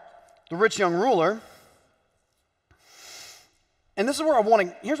Mark, the rich young ruler. And this is where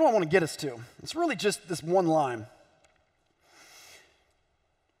here's what I want to get us to. It's really just this one line.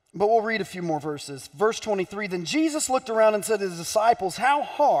 But we'll read a few more verses. Verse 23, then Jesus looked around and said to his disciples, how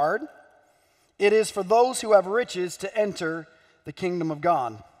hard it is for those who have riches to enter the kingdom of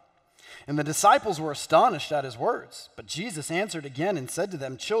God. And the disciples were astonished at his words. But Jesus answered again and said to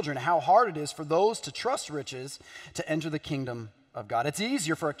them, children, how hard it is for those to trust riches to enter the kingdom of God. It's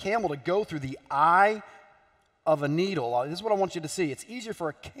easier for a camel to go through the eye of a needle. This is what I want you to see. It's easier for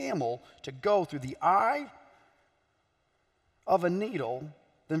a camel to go through the eye of a needle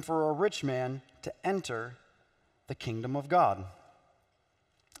than for a rich man to enter the kingdom of God.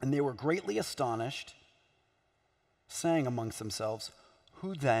 And they were greatly astonished, saying amongst themselves,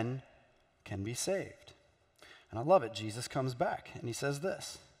 who then can be saved? And I love it. Jesus comes back and he says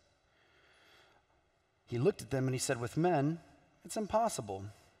this. He looked at them and he said, with men, it's impossible,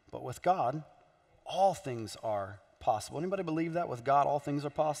 but with God, all things are possible. Anybody believe that? With God, all things are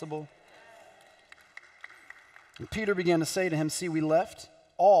possible? And Peter began to say to him, see, we left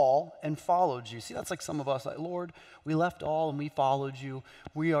all and followed you. See, that's like some of us, like, Lord, we left all and we followed you.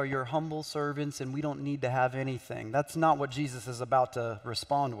 We are your humble servants and we don't need to have anything. That's not what Jesus is about to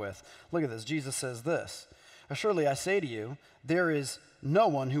respond with. Look at this. Jesus says this, surely I say to you, there is no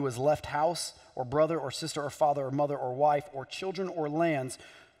one who has left house or brother or sister or father or mother or wife or children or lands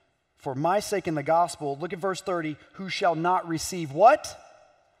for my sake in the gospel. Look at verse 30, who shall not receive what?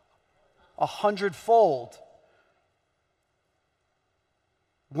 100-fold.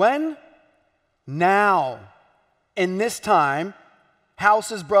 When? Now. In this time,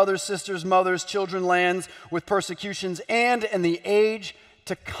 houses, brothers, sisters, mothers, children, lands with persecutions, and in the age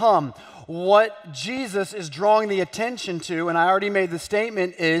to come. What Jesus is drawing the attention to, and I already made the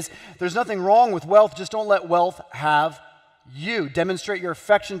statement, is there's nothing wrong with wealth, just don't let wealth have you. Demonstrate your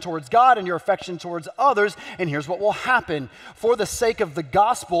affection towards God and your affection towards others, and here's what will happen. For the sake of the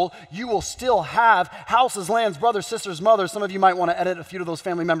gospel, you will still have houses, lands, brothers, sisters, mothers. Some of you might want to edit a few of those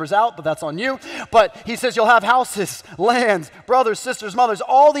family members out, but that's on you. But he says you'll have houses, lands, brothers, sisters, mothers,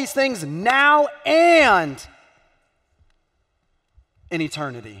 all these things now and in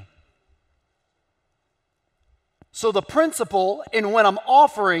eternity. So the principle in when I'm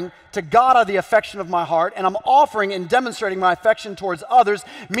offering to God out of the affection of my heart and I'm offering and demonstrating my affection towards others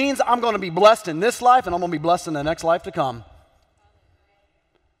means I'm going to be blessed in this life and I'm going to be blessed in the next life to come.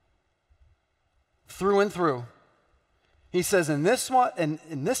 Through and through. He says in this one, and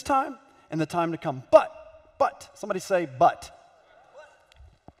in this time and the time to come. But, somebody say but.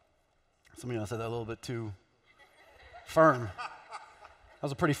 Some of you said that a little bit too firm. That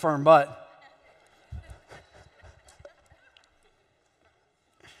was a pretty firm but.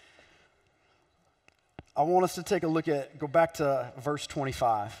 I want us to go back to verse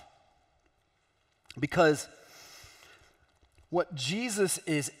 25. Because what Jesus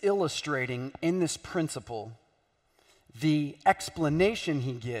is illustrating in this principle, the explanation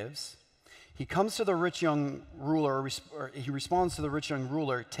he gives, he comes to the rich young ruler, or he responds to the rich young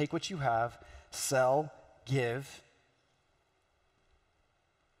ruler, take what you have, sell, give.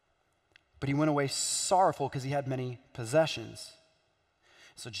 But he went away sorrowful because he had many possessions.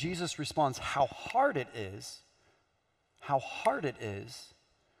 So Jesus responds, how hard it is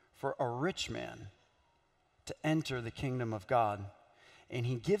for a rich man to enter the kingdom of God. And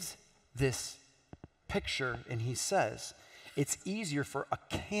he gives this picture and he says, it's easier for a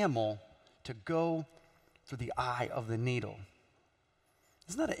camel to go through the eye of the needle.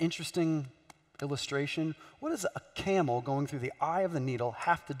 Isn't that an interesting illustration? What does a camel going through the eye of the needle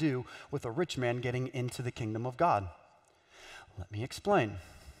have to do with a rich man getting into the kingdom of God? Let me explain.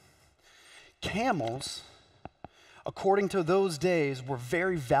 Camels, according to those days, were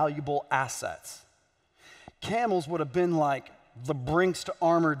very valuable assets. Camels would have been like the Brinks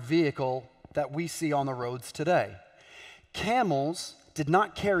armored vehicle that we see on the roads today. Camels did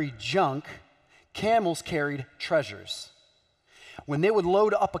not carry junk. Camels carried treasures. When they would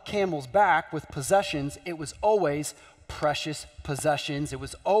load up a camel's back with possessions, it was always precious possessions. It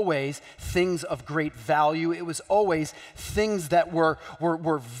was always things of great value. It was always things that were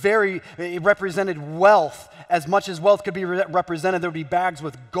very, it represented wealth. As much as wealth could be represented, there would be bags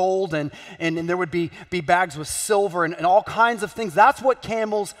with gold and there would be bags with silver and all kinds of things. That's what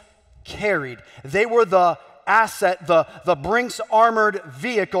camels carried. They were the asset, the Brinks armored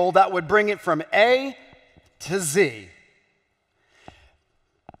vehicle that would bring it from A to Z.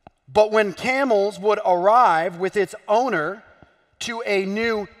 But when camels would arrive with its owner to a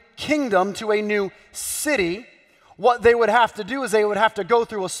new kingdom, to a new city, what they would have to do is they would have to go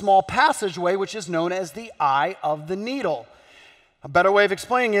through a small passageway, which is known as the eye of the needle. A better way of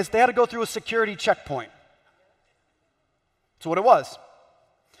explaining is they had to go through a security checkpoint. That's what it was.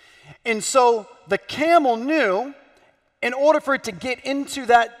 And so the camel knew in order for it to get into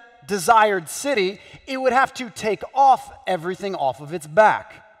that desired city, it would have to take off everything off of its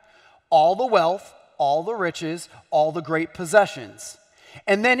back. All the wealth, all the riches, all the great possessions.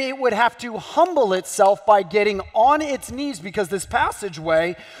 And then it would have to humble itself by getting on its knees because this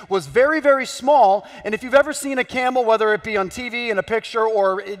passageway was very, very small. And if you've ever seen a camel, whether it be on TV in a picture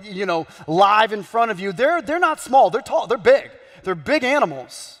or, live in front of you, they're not small, they're tall, they're big. They're big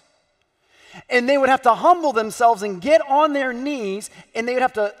animals. And they would have to humble themselves and get on their knees, and they would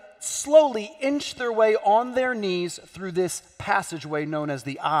have to slowly inch their way on their knees through this passageway known as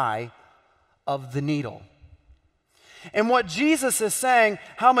the eye of the needle. And what Jesus is saying,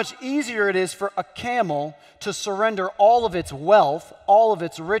 how much easier it is for a camel to surrender all of its wealth, all of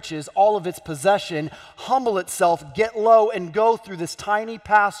its riches, all of its possession, humble itself, get low, and go through this tiny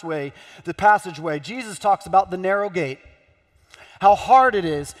passageway. Jesus talks about the narrow gate, how hard it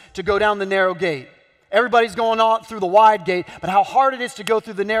is to go down the narrow gate. Everybody's going on through the wide gate, but how hard it is to go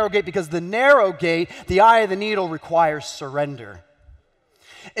through the narrow gate, because the narrow gate, the eye of the needle, requires surrender.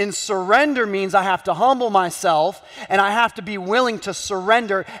 And surrender means I have to humble myself and I have to be willing to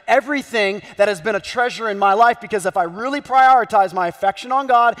surrender everything that has been a treasure in my life, because if I really prioritize my affection on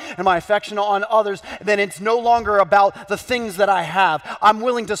God and my affection on others, then it's no longer about the things that I have. I'm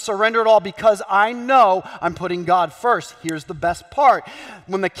willing to surrender it all because I know I'm putting God first. Here's the best part.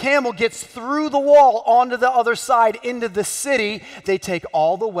 When the camel gets through the wall onto the other side into the city, they take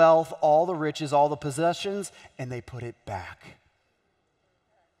all the wealth, all the riches, all the possessions, and they put it back.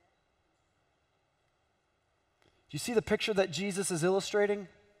 Do you see the picture that Jesus is illustrating?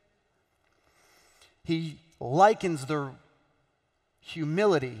 He likens the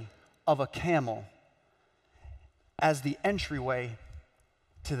humility of a camel as the entryway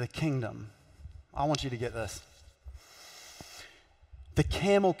to the kingdom. I want you to get this. The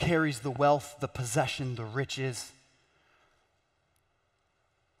camel carries the wealth, the possession, the riches.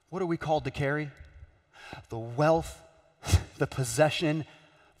 What are we called to carry? The wealth, the possession,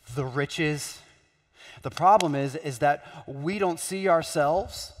 the riches. The problem is that we don't see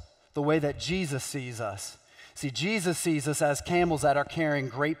ourselves the way that Jesus sees us. See, Jesus sees us as camels that are carrying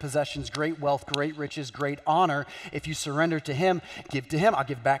great possessions, great wealth, great riches, great honor. If you surrender to Him, give to Him, I'll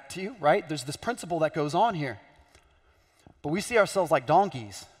give back to you, right? There's this principle that goes on here. But we see ourselves like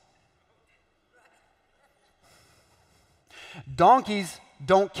donkeys. Donkeys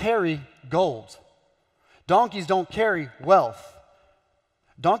don't carry gold. Donkeys don't carry wealth.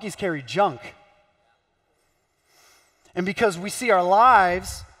 Donkeys carry junk. And because we see our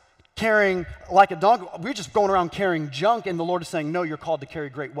lives carrying like a donkey, we're just going around carrying junk, and the Lord is saying, no, you're called to carry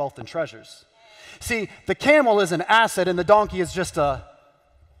great wealth and treasures. See, the camel is an asset, and the donkey is just a...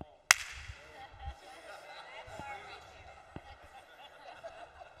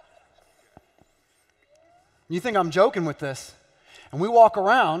 You think I'm joking with this? And we walk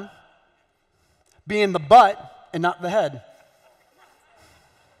around being the butt and not the head.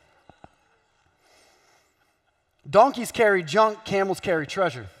 Donkeys carry junk, camels carry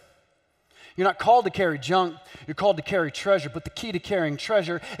treasure. You're not called to carry junk, you're called to carry treasure. But the key to carrying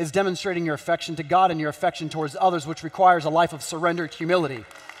treasure is demonstrating your affection to God and your affection towards others, which requires a life of surrendered humility.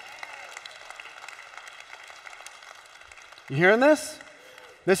 You hearing this?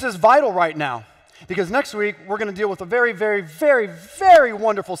 This is vital right now. Because next week, we're going to deal with a very, very, very, very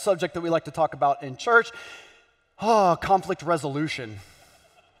wonderful subject that we like to talk about in church. Conflict resolution.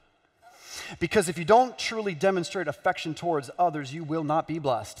 Because if you don't truly demonstrate affection towards others, you will not be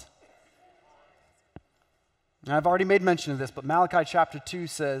blessed. And I've already made mention of this, but Malachi chapter 2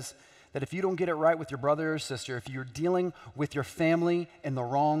 says that if you don't get it right with your brother or sister, if you're dealing with your family in the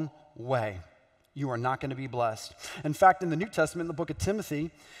wrong way, you are not going to be blessed. In fact, in the New Testament, in the book of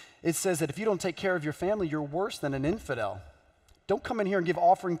Timothy, it says that if you don't take care of your family, you're worse than an infidel. Don't come in here and give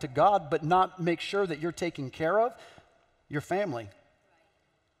offering to God, but not make sure that you're taking care of your family.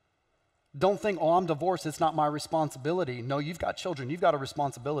 Don't think, I'm divorced, it's not my responsibility. No, you've got children, you've got a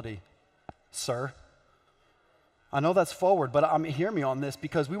responsibility, sir. I know that's forward, but hear me on this,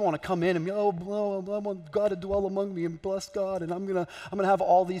 because we want to come in and be, I want God to dwell among me and bless God, and I'm gonna have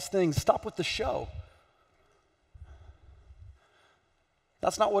all these things. Stop with the show.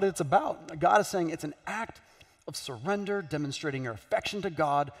 That's not what it's about. God is saying it's an act of surrender, demonstrating your affection to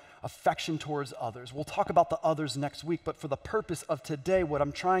God, affection towards others. We'll talk about the others next week, but for the purpose of today, what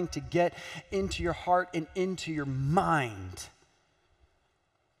I'm trying to get into your heart and into your mind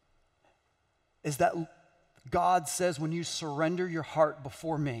is that God says when you surrender your heart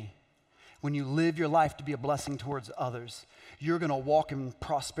before me, when you live your life to be a blessing towards others, you're going to walk in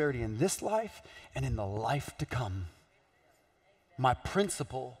prosperity in this life and in the life to come. My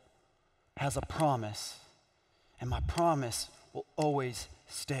principle has a promise, and my promise will always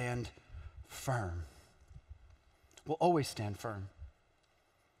stand firm. Will always stand firm.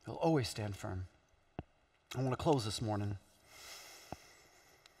 Will always stand firm. I want to close this morning.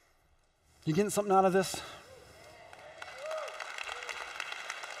 You getting something out of this?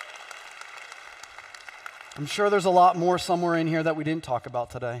 I'm sure there's a lot more somewhere in here that we didn't talk about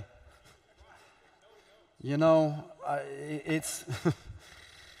today. You know, it's...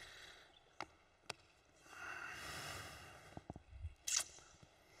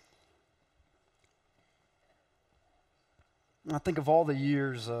 I think of all the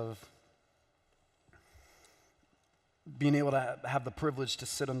years of being able to have the privilege to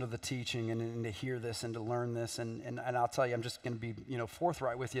sit under the teaching and to hear this and to learn this. And I'll tell you, I'm just going to be,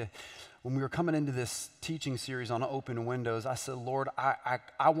 forthright with you. When we were coming into this teaching series on open windows, I said, Lord,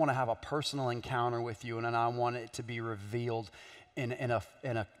 I want to have a personal encounter with you, and I want it to be revealed in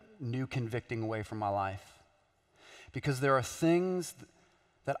a new convicting way from my life. Because there are things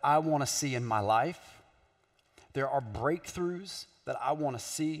that I want to see in my life. There are breakthroughs that I want to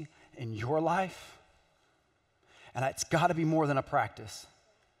see in your life. And it's got to be more than a practice.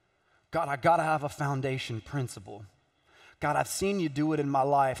 God, I got to have a foundation principle. God, I've seen you do it in my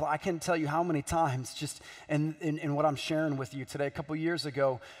life. I can't tell you how many times just in what I'm sharing with you today. A couple years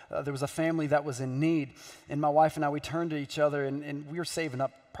ago, there was a family that was in need, and my wife and I, we turned to each other, and we were saving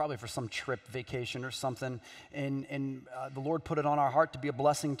up probably for some trip, vacation or something, and the Lord put it on our heart to be a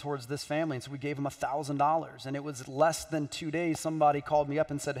blessing towards this family, and so we gave them $1,000, and it was less than 2 days, somebody called me up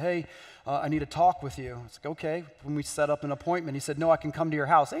and said, hey, I need to talk with you. I was like, okay. When we set up an appointment, he said, no, I can come to your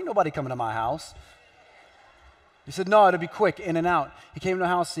house. Ain't nobody coming to my house. He said, no, it'll be quick, in and out. He came to the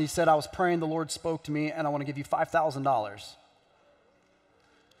house and he said, I was praying, the Lord spoke to me, and I want to give you $5,000.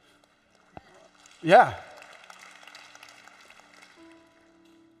 Yeah.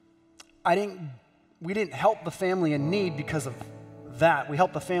 We didn't help the family in need because of that. We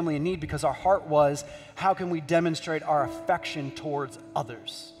helped the family in need because our heart was, how can we demonstrate our affection towards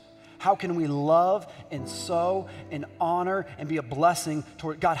others? How can we love and sow and honor and be a blessing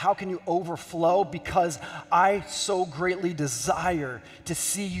toward God? How can you overflow? Because I so greatly desire to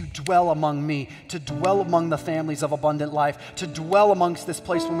see you dwell among me, to dwell among the families of Abundant Life, to dwell amongst this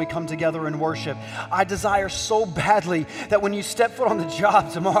place when we come together and worship. I desire so badly that when you step foot on the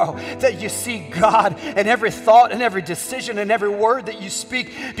job tomorrow, that you see God in every thought and every decision and every word that you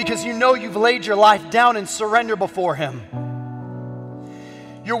speak, because you know you've laid your life down and surrender before Him.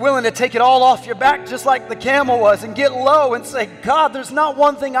 You're willing to take it all off your back just like the camel was and get low and say, God, there's not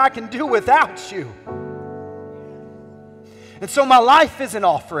one thing I can do without you. And so my life is an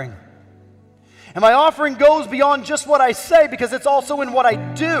offering. And my offering goes beyond just what I say, because it's also in what I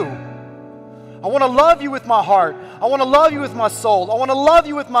do. I want to love you with my heart. I want to love you with my soul. I want to love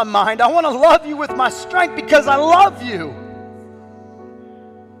you with my mind. I want to love you with my strength because I love you.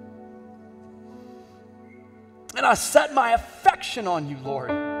 And I set my affection on you, Lord.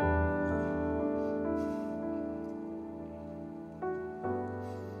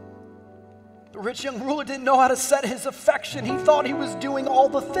 The rich young ruler didn't know how to set his affection. He thought he was doing all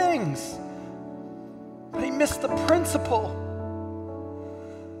the things, but he missed the principle.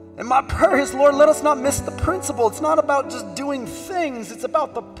 And my prayer is, Lord, let us not miss the principle. It's not about just doing things. It's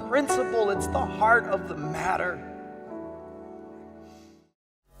about the principle. It's the heart of the matter.